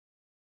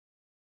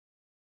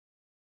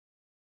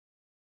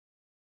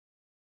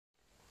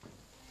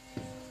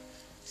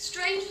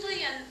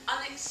Strangely and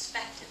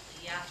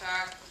unexpectedly, after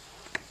our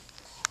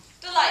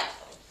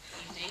delightful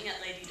evening at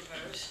Lady de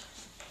Bourgh's,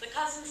 the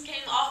cousins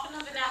came often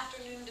of an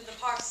afternoon to the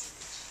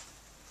parsonage.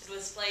 It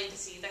was plain to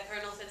see that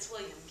Colonel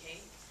Fitzwilliam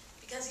came,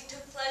 because he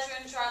took pleasure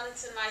in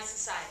Charlotte's and my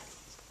society.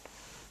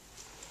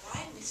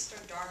 Why Mr.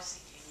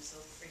 Darcy came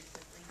so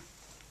frequently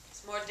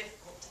is more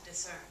difficult to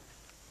discern.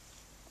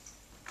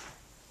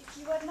 If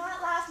you would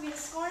not laugh me to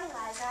scorn,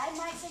 Eliza, I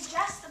might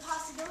suggest the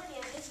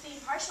possibility of his being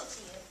partial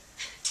to you.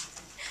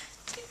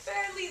 He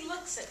barely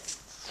looks at me,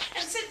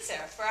 and sits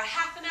there for a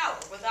half an hour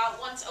without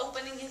once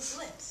opening his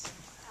lips.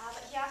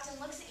 But he often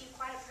looks at you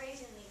quite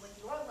appraisingly when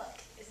your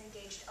look is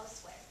engaged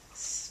elsewhere.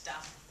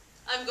 Stuff.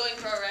 I'm going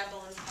for a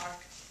ramble in the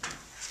park.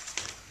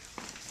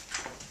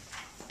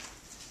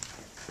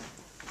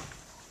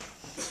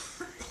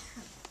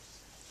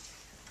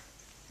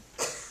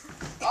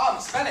 Ah,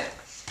 Miss Bennet.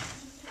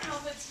 No,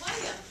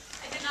 Fitzwilliam.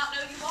 I did not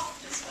know you walked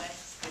this way.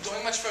 We're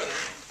going much further.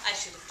 I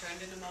should have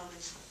turned in a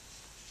moment.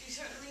 Do you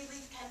certainly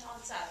leave Kent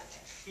on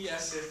Saturday?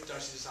 Yes, if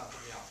Darcy does not put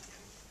me off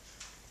again.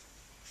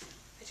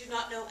 I do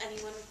not know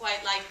anyone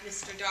quite like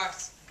Mr.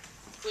 Darcy,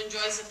 who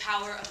enjoys the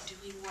power of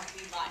doing what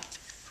he likes.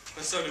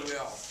 But so do we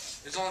all.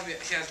 It's only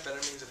that he has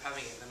better means of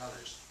having it than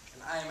others,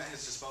 and I am at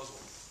his disposal.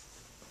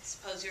 I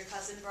suppose your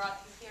cousin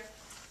brought you here,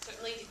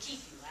 certainly to keep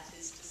you at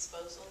his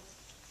disposal.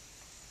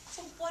 It's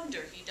a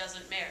wonder he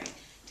doesn't marry,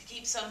 to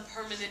keep some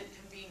permanent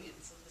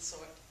convenience of the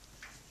sort.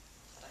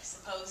 But I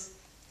suppose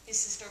his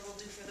sister will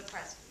do for the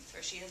present,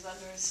 for she is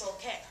under his sole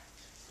care.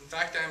 In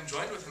fact, I am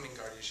joined with him in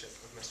guardianship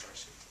of Miss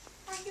Darcy.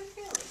 Are you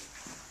really?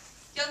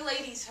 Young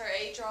ladies her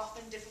age are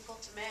often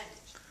difficult to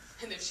manage,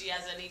 and if she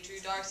has any true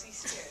Darcy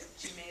spirit,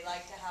 she may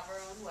like to have her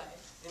own way.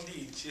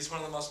 Indeed, she is one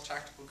of the most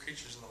practical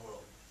creatures in the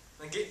world,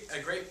 and a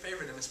great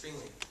favorite of Miss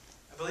Bingley.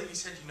 I believe you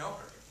said you know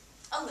her.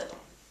 A little.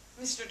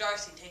 Mr.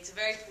 Darcy takes a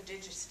very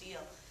prodigious deal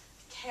of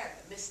care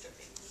to Mr.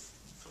 Bingley.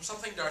 From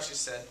something Darcy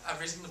said, I have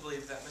reason to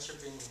believe that Mr.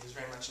 Bingley is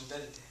very much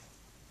indebted to him.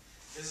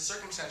 It is a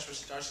circumstance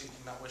which Darcy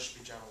did not wish to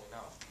be generally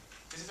known,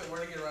 because if it were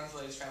to get around to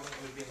the lady's family,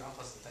 it would be an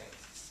unpleasant thing.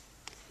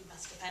 You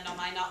must depend on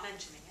my not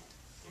mentioning it.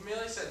 He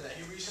merely said that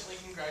he recently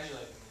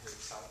congratulated his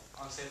son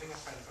on saving a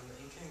friend from the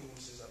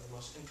inconveniences of the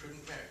most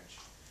imprudent marriage,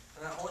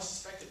 and I only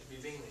suspect it to be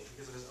Bingley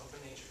because of his open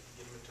nature to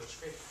get him into a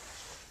scrape.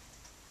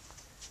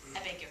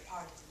 I beg your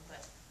pardon,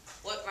 but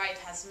what right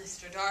has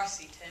Mr.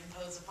 Darcy to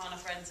impose upon a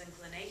friend's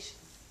inclination?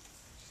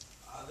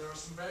 There were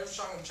some very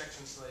strong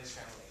objections to the lady's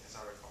family, as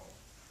I recall.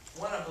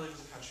 One, I believe,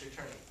 was a country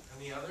attorney,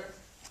 and the other,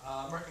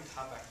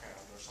 mercantile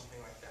background, or something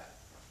like that.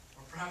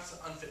 Or perhaps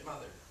an unfit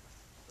mother.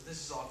 But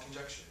this is all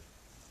conjecture.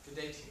 Good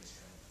day to you, Miss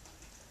Bennet.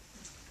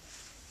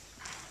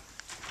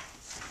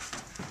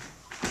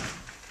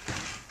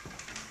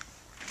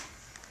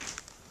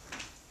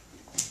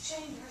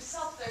 Jane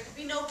herself, there could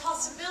be no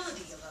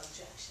possibility of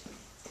objection.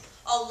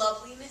 All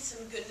loveliness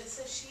and goodness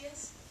as she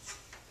is.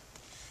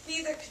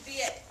 Neither could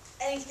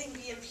anything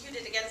be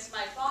imputed against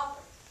my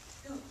father,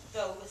 who,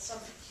 though with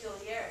some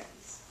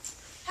peculiarities,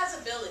 has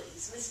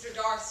abilities Mr.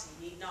 Darcy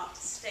need not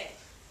disdain.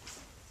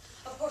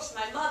 Of course,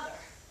 my mother.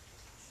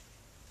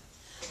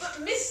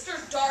 But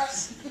Mr.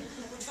 Darcy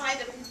would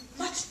find a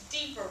much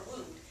deeper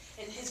wound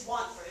in his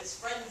want for his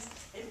friend's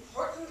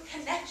important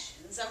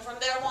connections and from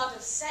their want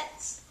of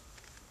sense.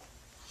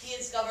 He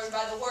is governed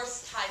by the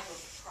worst type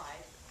of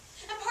pride,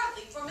 and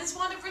partly from his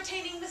want of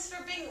retaining Mr.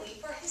 Bingley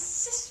for his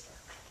sister.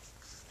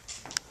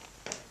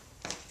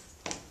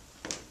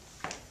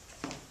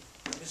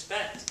 Miss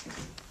Bennet.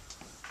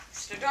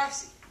 Mr.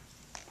 Darcy.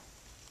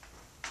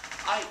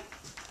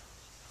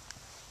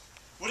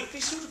 Would it be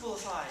suitable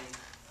if I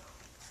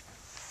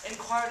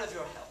inquired of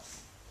your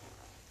health?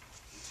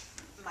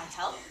 My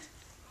health?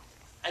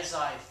 As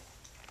I've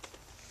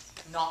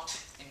not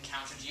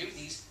encountered you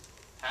these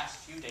past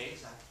few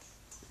days,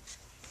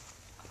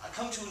 I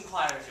come to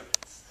inquire of your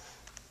health.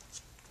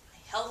 My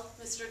health,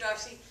 Mr.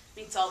 Darcy,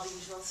 meets all the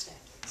usual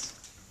standards.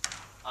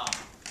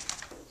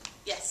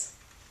 Yes.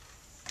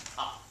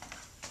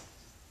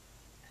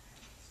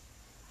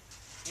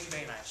 In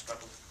vain I have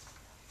struggled.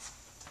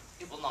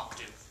 It will not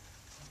do.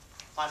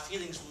 My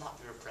feelings will not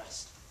be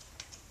repressed.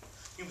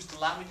 You must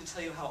allow me to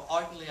tell you how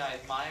ardently I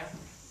admire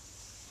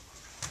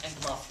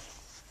and love you.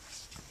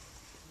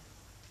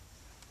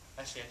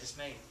 Actually, I'm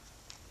dismayed.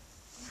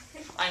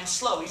 I am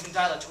slow, even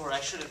dilatory.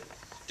 I should have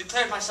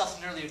declared myself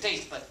at an earlier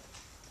date, but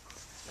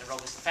there are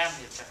always the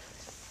family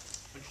objections,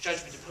 which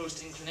judgment opposed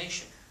to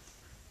inclination.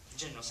 The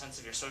general sense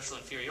of your social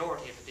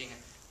inferiority, of it being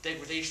a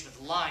degradation of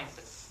the line,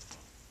 but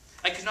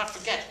I could not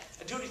forget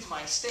a duty to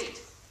my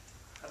estate,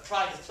 a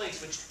pride of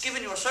place which,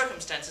 given your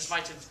circumstances,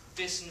 might have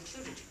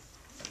disincluded you.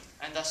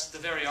 And thus the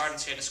very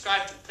ardency I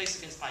described took place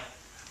against my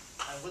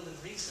will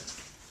and reason,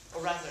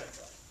 or rather,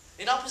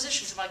 in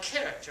opposition to my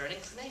character and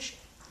inclination.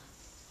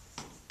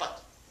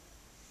 But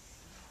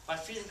my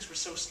feelings were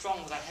so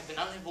strong that I have been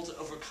unable to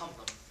overcome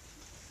them,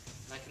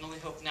 and I can only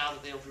hope now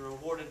that they will be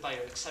rewarded by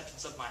your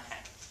acceptance of my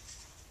hand.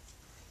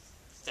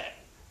 There.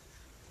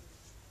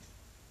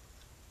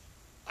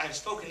 I have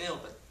spoken ill,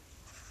 but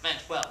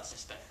meant well, I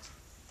suspect.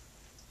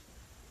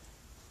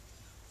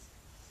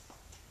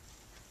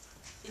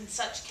 In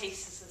such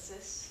cases as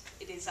this,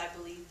 it is, I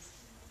believe,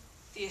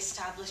 the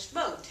established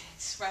mode to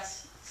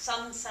express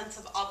some sense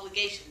of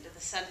obligation to the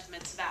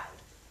sentiments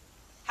vowed,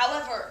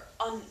 however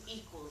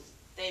unequally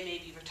they may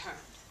be returned.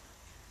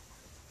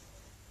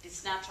 It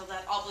is natural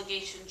that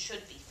obligation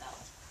should be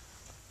felt,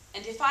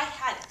 and if I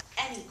had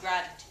any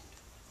gratitude,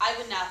 I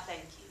would now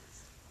thank you,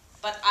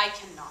 but I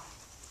cannot.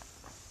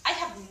 I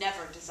have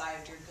never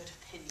desired your good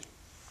opinion,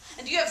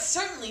 and you have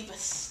certainly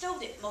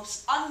bestowed it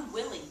most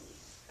unwillingly.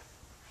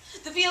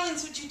 The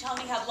feelings which you tell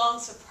me have long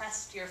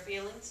suppressed your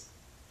feelings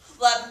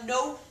will have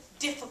no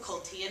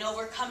difficulty in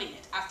overcoming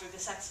it after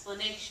this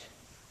explanation.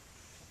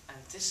 And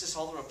this is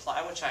all the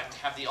reply which I am to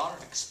have the honor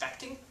of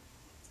expecting?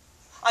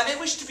 I may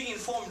wish to be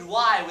informed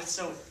why, with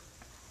so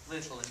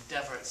little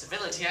endeavor at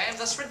civility, I am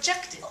thus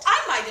rejected. Well,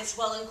 I might as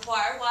well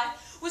inquire why,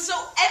 with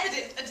so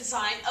evident a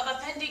design of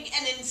offending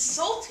and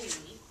insulting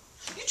me,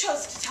 you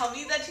chose to tell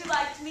me that you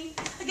liked me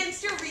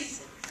against your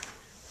reason,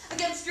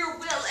 against your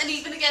will, and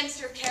even against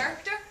your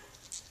character?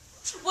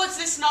 Was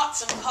this not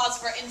some cause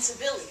for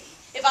incivility,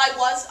 if I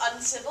was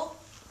uncivil?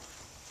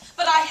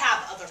 But I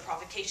have other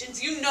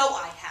provocations, you know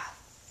I have.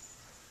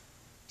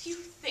 Do you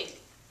think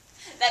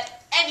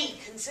that any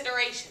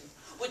consideration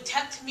would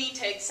tempt me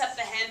to accept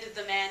the hand of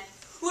the man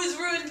who has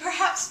ruined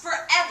perhaps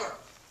forever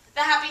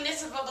the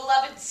happiness of a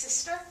beloved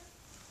sister?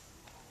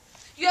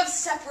 You have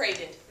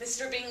separated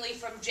Mr. Bingley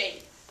from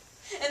Jane,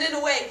 and in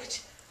a way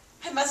which,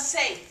 I must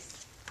say,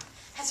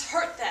 has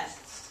hurt them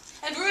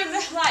and ruined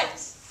their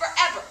lives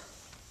forever.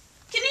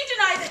 Can you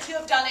deny that you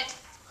have done it?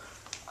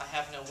 I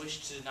have no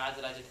wish to deny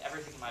that I did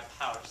everything in my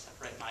power to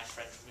separate my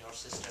friend from your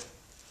sister,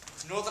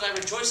 nor that I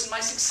rejoice in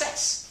my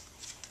success.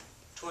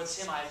 Towards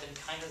him I have been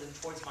kinder than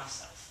towards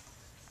myself.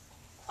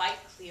 Quite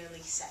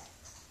clearly said.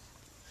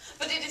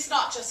 But it is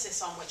not just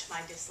this on which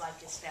my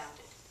dislike is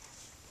founded.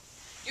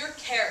 Your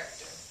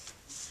character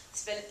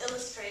has been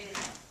illustrated.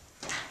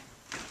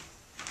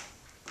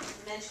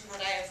 Mention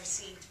what I have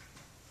received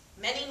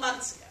many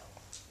months ago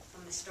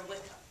from Mr.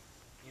 Wickham.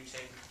 You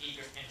take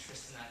eager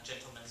interest in that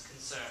gentleman's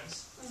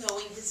concerns.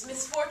 Knowing his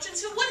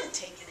misfortunes, who wouldn't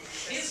take an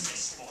interest? His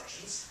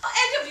misfortunes?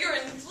 And of your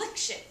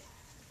infliction.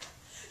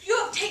 You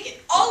have taken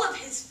all of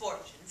his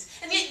fortunes,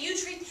 and yet you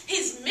treat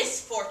his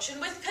misfortune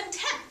with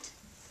contempt.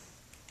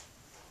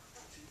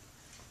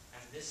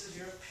 And this is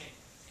your opinion.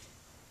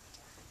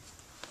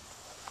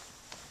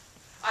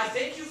 I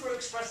thank you for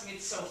expressing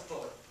it so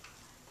fully.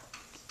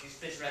 These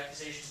bitter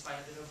accusations might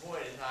have been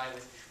avoided. I,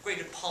 with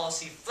greater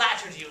policy,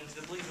 flattered you into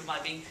the belief of my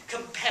being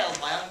compelled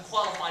by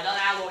unqualified,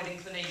 unalloyed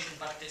inclination,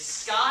 but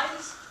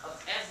disguise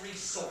of every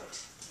sort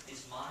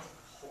is my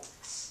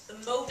abhorrence. The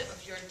mode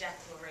of your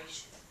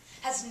declaration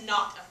has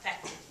not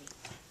affected me.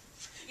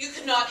 You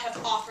could not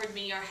have offered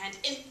me your hand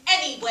in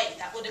any way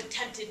that would have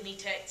tempted me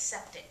to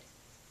accept it.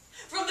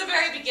 From the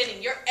very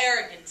beginning, your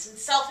arrogance and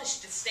selfish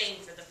disdain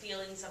for the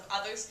feelings of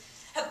others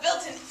have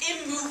built an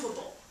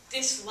immovable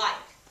dislike.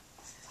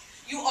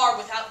 You are,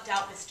 without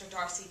doubt, Mr.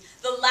 Darcy,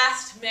 the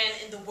last man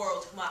in the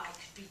world whom I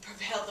could be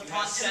prevailed upon to marry.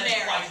 You have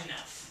said quite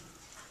enough.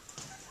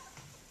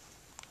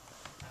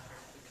 I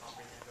perfectly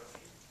comprehend your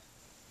feelings.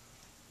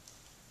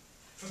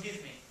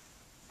 Forgive me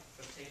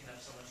for taking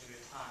up so much of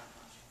your time.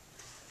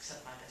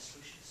 Accept my best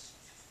wishes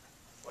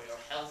for your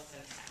health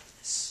and